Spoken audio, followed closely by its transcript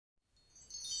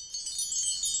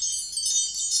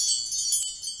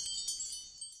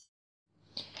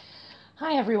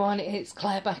Hi everyone, it's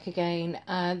Claire back again.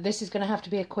 This is going to have to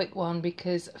be a quick one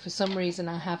because for some reason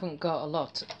I haven't got a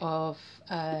lot of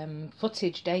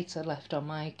footage data left on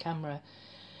my camera.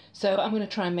 So I'm going to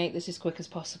try and make this as quick as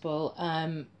possible.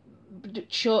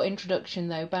 Short introduction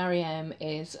though, Barry M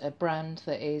is a brand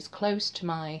that is close to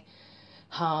my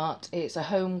heart. It's a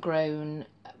homegrown,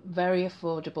 very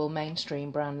affordable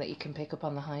mainstream brand that you can pick up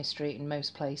on the high street in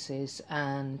most places,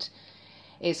 and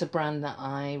it's a brand that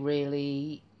I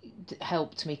really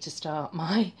helped me to start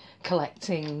my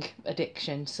collecting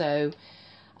addiction. So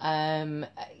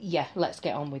yeah, let's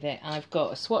get on with it. I've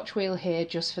got a swatch wheel here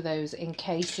just for those in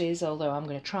cases, although I'm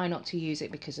going to try not to use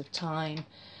it because of time.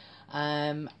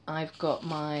 I've got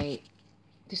my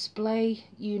display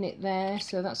unit there,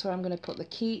 so that's where I'm going to put the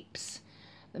keeps.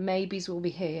 The maybes will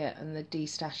be here and the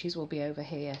destashes will be over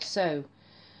here. So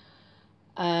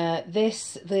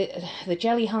the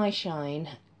Jelly High Shine,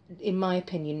 in my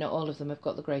opinion, not all of them have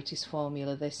got the greatest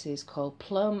formula. This is called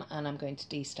Plum, and I'm going to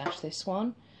destash this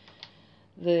one.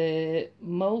 The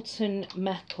Molten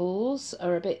Metals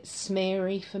are a bit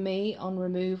smeary for me on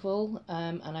removal,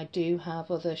 and I do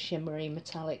have other shimmery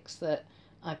metallics that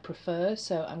I prefer,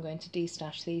 so I'm going to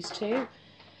destash these two.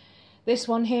 This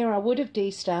one here I would have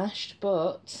destashed,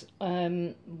 but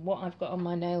what I've got on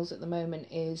my nails at the moment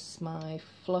is my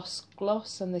Floss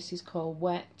Gloss, and this is called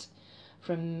Wet,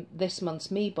 from this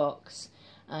month's Me box,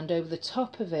 and over the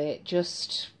top of it,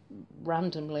 just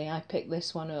randomly, I picked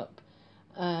this one up,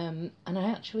 and I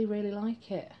actually really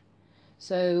like it.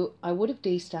 So I would have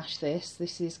destashed this.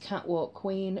 This is Catwalk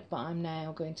Queen, but I'm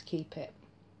now going to keep it.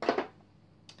 So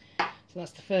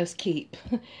that's the first keep.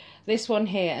 This one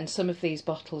here, and some of these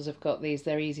bottles have got these,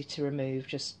 they're easy to remove,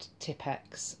 just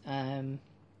Tipp-Ex,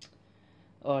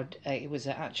 or it was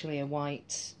actually a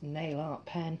white nail art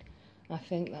pen, I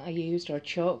think, that I used, or a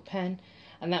chalk pen,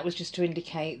 and that was just to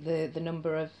indicate the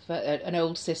number of an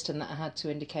old system that I had to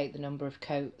indicate the number of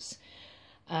coats.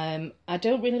 I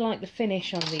don't really like the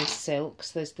finish on these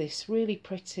silks. There's this really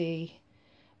pretty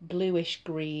bluish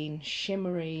green,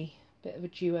 shimmery, bit of a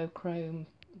duochrome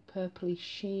purpley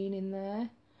sheen in there,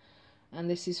 and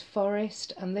this is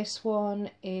Forest, and this one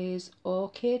is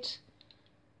Orchid,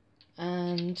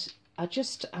 and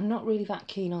I'm not really that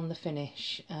keen on the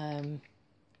finish.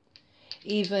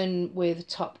 Even with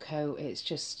top coat, it's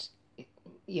just,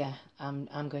 yeah,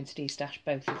 I'm going to destash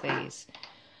both of these.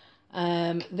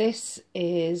 This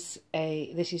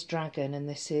is Dragon, and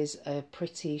this is a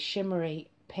pretty shimmery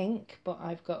pink, but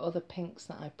I've got other pinks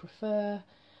that I prefer,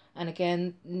 and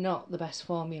again, not the best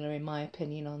formula in my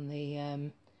opinion on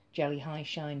the Jelly High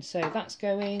Shine, so that's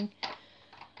going.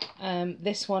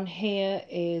 This one here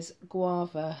is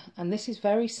Guava, and this is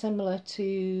very similar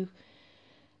to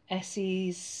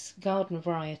Essie's Garden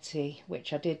Variety,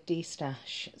 which I did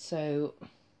destash, so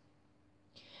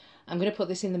I'm going to put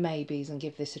this in the maybes and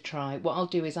give this a try. What I'll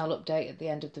do is I'll update at the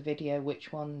end of the video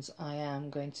which ones I am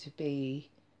going to be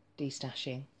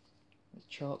destashing.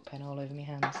 Chalk pen all over my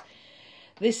hands.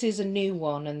 This is a new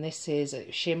one, and this is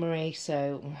shimmery,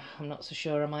 so I'm not so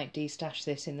sure I might destash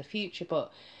this in the future,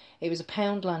 but it was a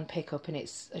Poundland pickup, and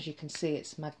it's, as you can see,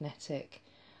 it's magnetic.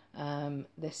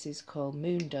 This is called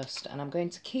Moon Dust, and I'm going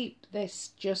to keep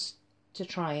this just to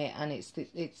try it, and it's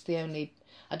the only,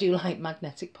 I do like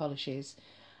magnetic polishes,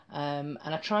 and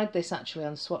I tried this actually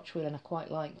on the swatch wheel and I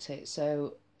quite liked it,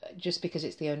 so just because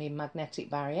it's the only magnetic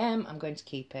Barry M, I'm going to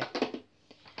keep it.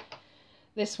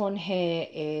 This one here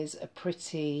is a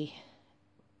pretty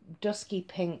dusky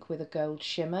pink with a gold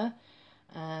shimmer,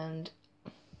 and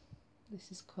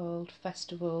this is called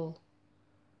Festival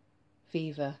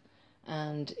Fever,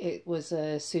 and it was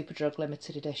a Superdrug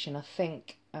limited edition. I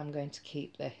think I'm going to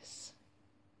keep this.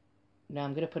 No,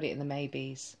 I'm going to put it in the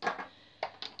maybes.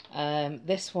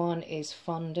 This one is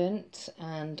Fondant,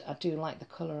 and I do like the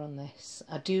colour on this.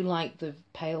 I do like the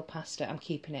pale pastel. I'm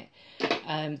keeping it.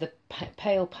 The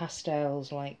pale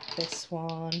pastels like this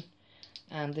one,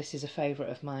 and this is a favourite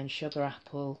of mine, Sugar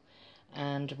Apple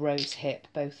and Rose Hip,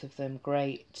 both of them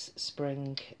great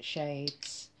spring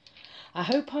shades. I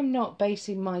hope I'm not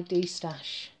basing my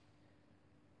destash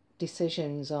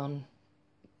decisions on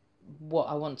what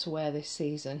I want to wear this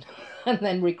season and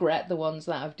then regret the ones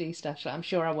that I've destashed. I'm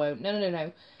sure I won't.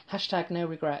 No. Hashtag no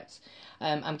regrets.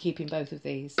 I'm keeping both of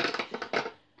these.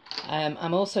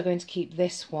 I'm also going to keep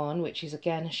this one, which is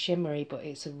again a shimmery, but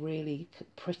it's a really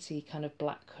pretty kind of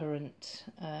blackcurrant.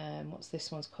 What's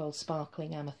this one's called?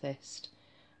 Sparkling Amethyst.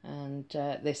 And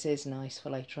this is nice for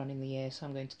later on in the year, so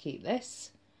I'm going to keep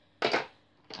this.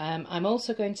 I'm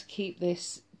also going to keep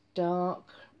this dark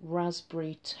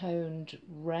raspberry toned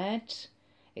red.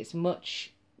 It's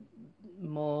much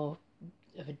more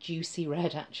of a juicy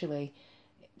red actually.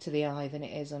 to the eye than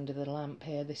it is under the lamp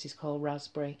here. This is called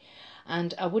Raspberry,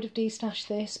 and I would have destashed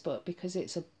this, but because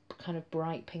it's a kind of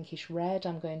bright pinkish red,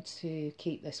 I'm going to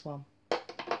keep this one.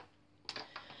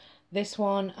 This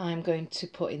one I'm going to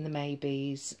put in the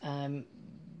maybes,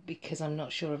 because I'm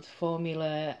not sure of the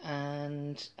formula,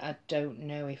 and I don't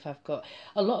know if I've got...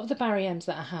 A lot of the Barry M's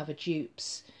that I have are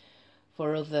dupes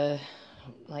for other,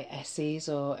 like Esse's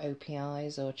or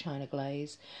OPI's or China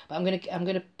Glaze. But I'm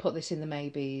gonna put this in the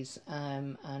maybes,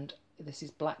 and this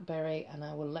is Blackberry, and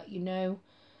I will let you know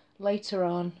later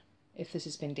on if this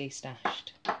has been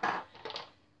destashed.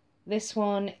 This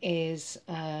one is...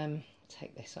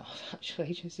 take this off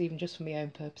actually, just for my own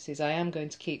purposes. I am going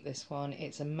to keep this one.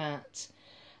 It's a matte,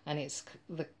 and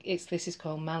this is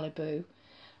called Malibu,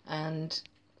 and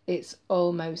it's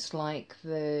almost like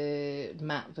the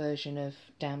matte version of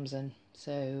Damson.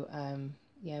 So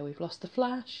yeah, we've lost the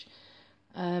flash,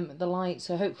 the light,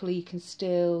 so hopefully you can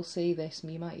still see this.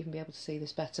 You might even be able to see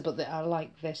this better, but I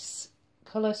like this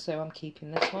colour, so I'm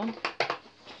keeping this one.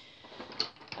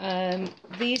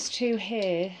 These two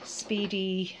here,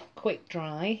 Speedy Quick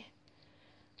Dry.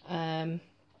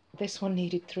 This one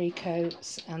needed 3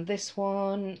 coats, and this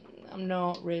one, I'm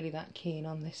not really that keen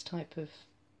on this type of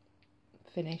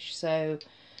finish, so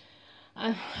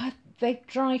they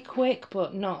dry quick,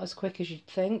 but not as quick as you'd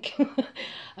think.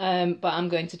 But I'm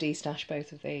going to destash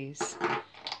both of these.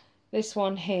 This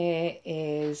one here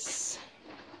is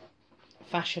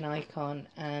Fashion Icon,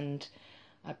 and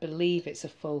I believe it's a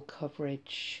full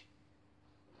coverage,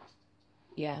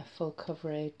 yeah, full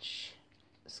coverage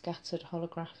scattered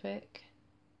holographic,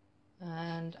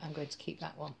 and I'm going to keep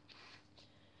that one.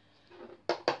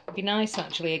 It'd be nice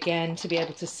actually again to be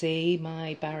able to see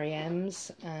my Barry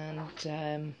M's and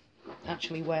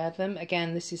actually wear them.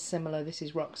 Again, this is similar, this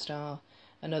is Rockstar,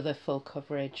 another full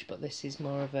coverage, but this is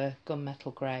more of a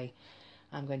gunmetal grey.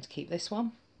 I'm going to keep this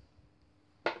one.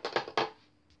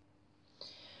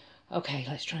 Okay,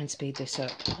 let's try and speed this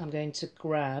up. I'm going to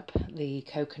grab the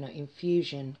Coconut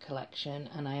Infusion collection,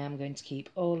 and I am going to keep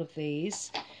all of these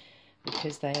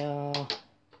because they are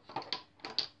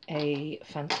a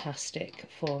fantastic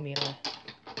formula.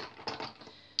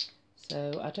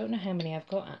 So I don't know how many I've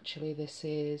got actually. This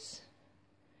is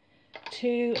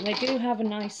 2, and they do have a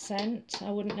nice scent.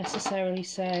 I wouldn't necessarily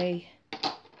say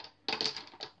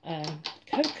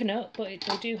coconut, but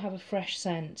they do have a fresh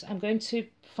scent. I'm going to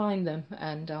find them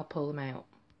and I'll pull them out.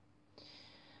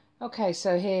 Okay,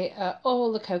 so here are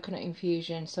all the Coconut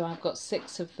Infusion, so I've got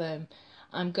 6 of them.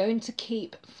 I'm going to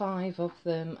keep 5 of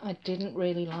them. I didn't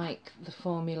really like the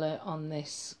formula on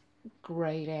this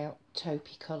greyed out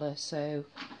taupey colour, so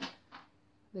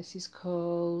this is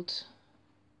called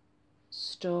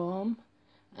Storm,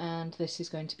 and this is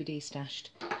going to be destashed.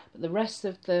 But the rest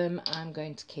of them I'm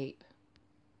going to keep.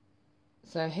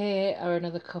 So here are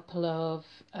another couple of,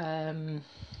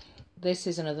 this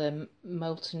is another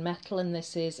Molten Metal, and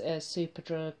this is a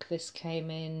Superdrug. This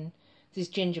is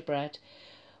Gingerbread,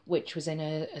 which was in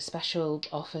a special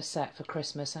offer set for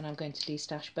Christmas, and I'm going to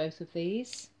destash both of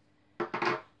these.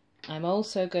 I'm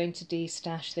also going to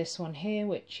destash this one here,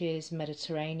 which is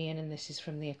Mediterranean, and this is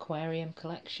from the Aquarium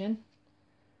collection.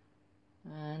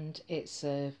 And it's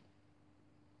a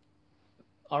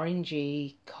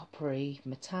orangey, coppery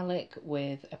metallic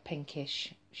with a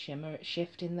pinkish shimmer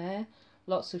shift in there.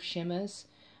 Lots of shimmers,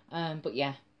 but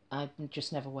yeah, I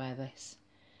just never wear this.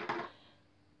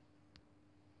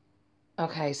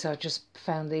 Okay, so I've just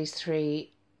found these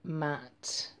 3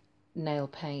 matte nail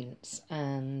paints,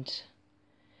 and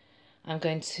I'm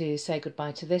going to say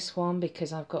goodbye to this one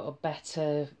because I've got a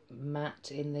better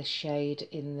matte in this shade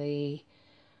in the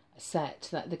set,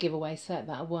 the giveaway set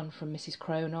that I won from Mrs.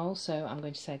 Cronall, so I'm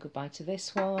going to say goodbye to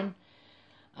this one.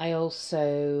 I'm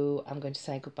going to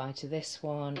say goodbye to this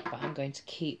one, but I'm going to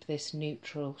keep this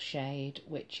neutral shade,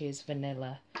 which is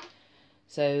Vanilla.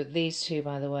 So these 2,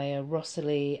 by the way, are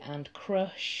Rosalie and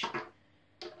Crush.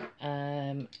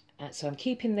 So I'm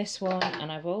keeping this one,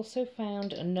 and I've also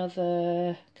found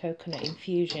another Coconut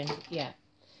Infusion, yeah.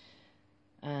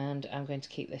 And I'm going to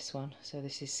keep this one. So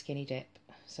this is Skinny Dip.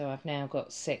 So I've now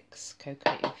got 6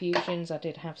 Coconut Infusions. I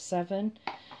did have 7.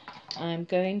 I'm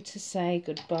going to say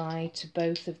goodbye to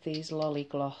both of these Lolly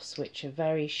Gloss, which are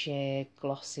very sheer,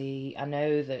 glossy. I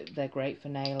know that they're great for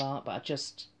nail art, but I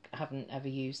just haven't ever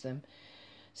used them.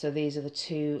 So these are the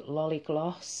 2 Lolly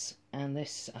Gloss, and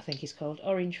this I think is called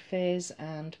Orange Fizz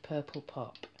and Purple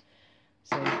Pop.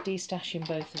 So destashing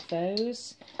both of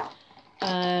those.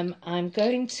 I'm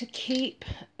going to keep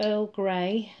Earl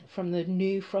Grey from the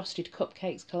new Frosted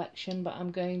Cupcakes collection, but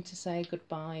I'm going to say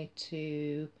goodbye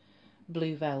to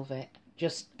Blue Velvet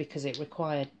just because it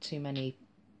required too many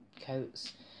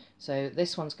coats. So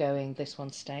this one's going, this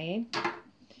one's staying.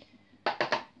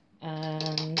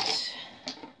 And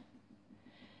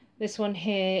this one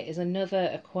here is another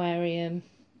aquarium,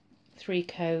 3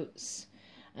 coats,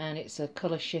 and it's a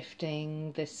colour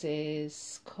shifting. This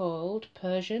is called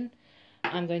Persian.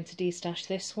 I'm going to destash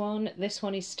this one. This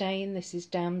one is staying, this is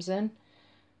Damson.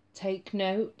 Take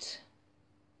note,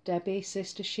 Debbie,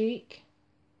 Sister Chic.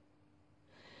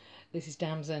 This is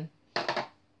Damson.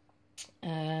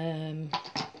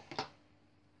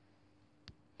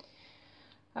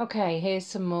 Okay, here's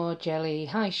some more jelly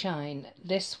high shine.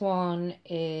 This one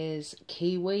is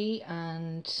Kiwi,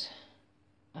 and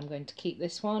I'm going to keep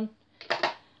this one.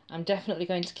 I'm definitely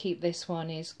going to keep this one,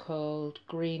 is called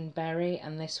Green Berry,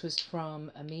 and this was from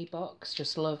a Me box.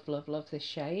 Just love, love, love this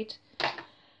shade.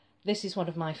 This is one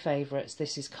of my favourites.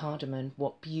 This is Cardamom.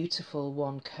 What beautiful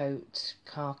one coat,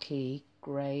 khaki,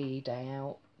 greyed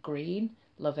out green.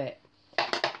 Love it.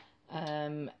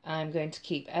 I'm going to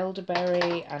keep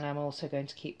Elderberry, and I'm also going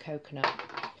to keep Coconut.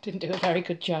 Didn't do a very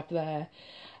good job there.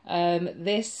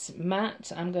 This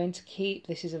matte I'm going to keep.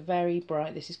 This is a very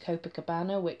bright, this is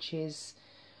Copacabana, which is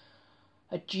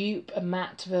a dupe, a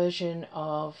matte version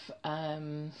of,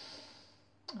 oh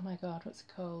my god, what's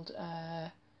it called?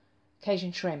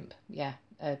 Cajun Shrimp. Yeah,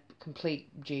 a complete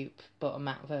dupe, but a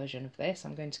matte version of this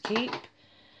I'm going to keep.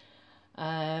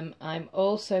 I'm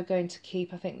also going to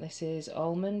keep, I think this is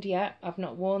Almond. Yeah, I've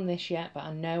not worn this yet, but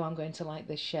I know I'm going to like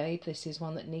this shade. This is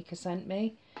one that Nika sent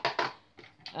me.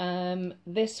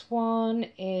 This one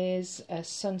is a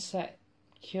Sunset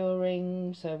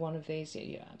Curing, so one of these,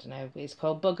 I don't know, it's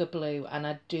called Bugger Blue, and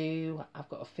I've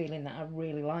got a feeling that I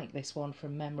really like this one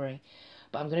from memory,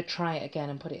 but I'm going to try it again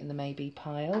and put it in the maybe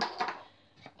pile.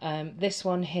 This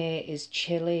one here is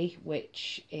Chili,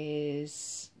 which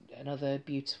is another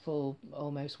beautiful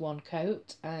almost one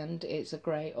coat, and it's a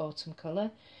grey autumn colour.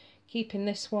 Keeping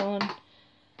this one.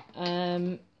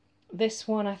 This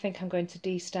one I think I'm going to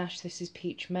destash. This is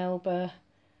Peach Melba,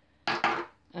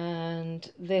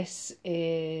 and this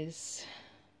is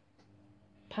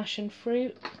Passion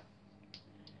Fruit,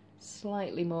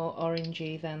 slightly more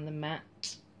orangey than the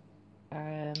matte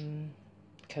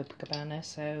Copacabana,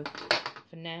 so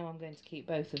for now I'm going to keep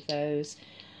both of those.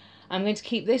 I'm going to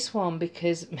keep this one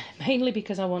mainly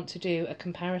because I want to do a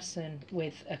comparison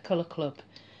with a colour club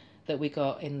that we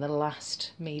got in the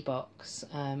last Me box,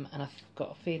 and I've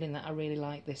got a feeling that I really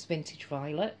like this Vintage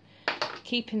Violet.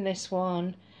 Keeping this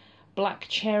one. Black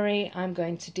Cherry I'm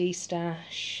going to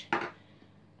destash.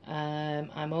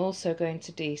 I'm also going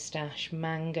to destash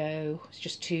Mango. It's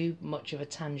just too much of a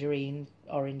tangerine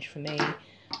orange for me.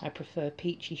 I prefer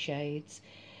peachy shades.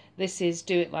 This is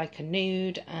Do It Like a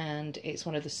Nude, and it's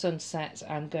one of the Sunsets.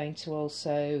 I'm going to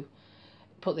also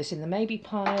put this in the maybe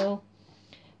pile.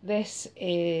 This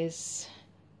is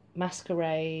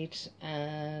Masquerade,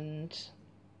 and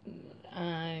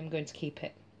I'm going to keep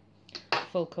it.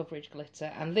 Full coverage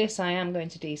glitter. And this I am going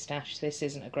to destash. This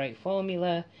isn't a great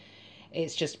formula.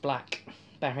 It's just black.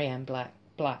 Barry M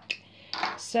black.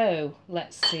 So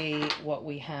let's see what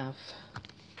we have.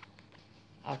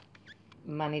 I've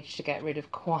managed to get rid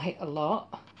of quite a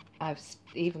lot. I've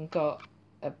even got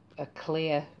a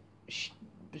clear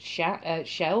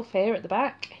shelf here at the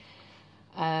back.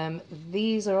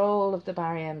 These are all of the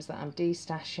Barry M's that I'm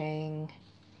destashing,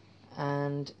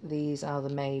 and these are the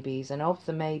maybes, and of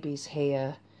the maybes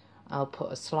here I'll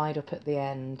put a slide up at the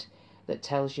end that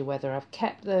tells you whether I've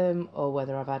kept them or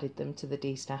whether I've added them to the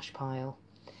destash pile.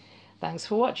 Thanks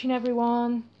for watching,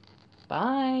 everyone.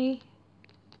 Bye.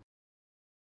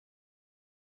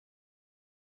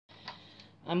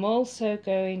 I'm also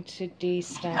going to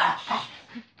destash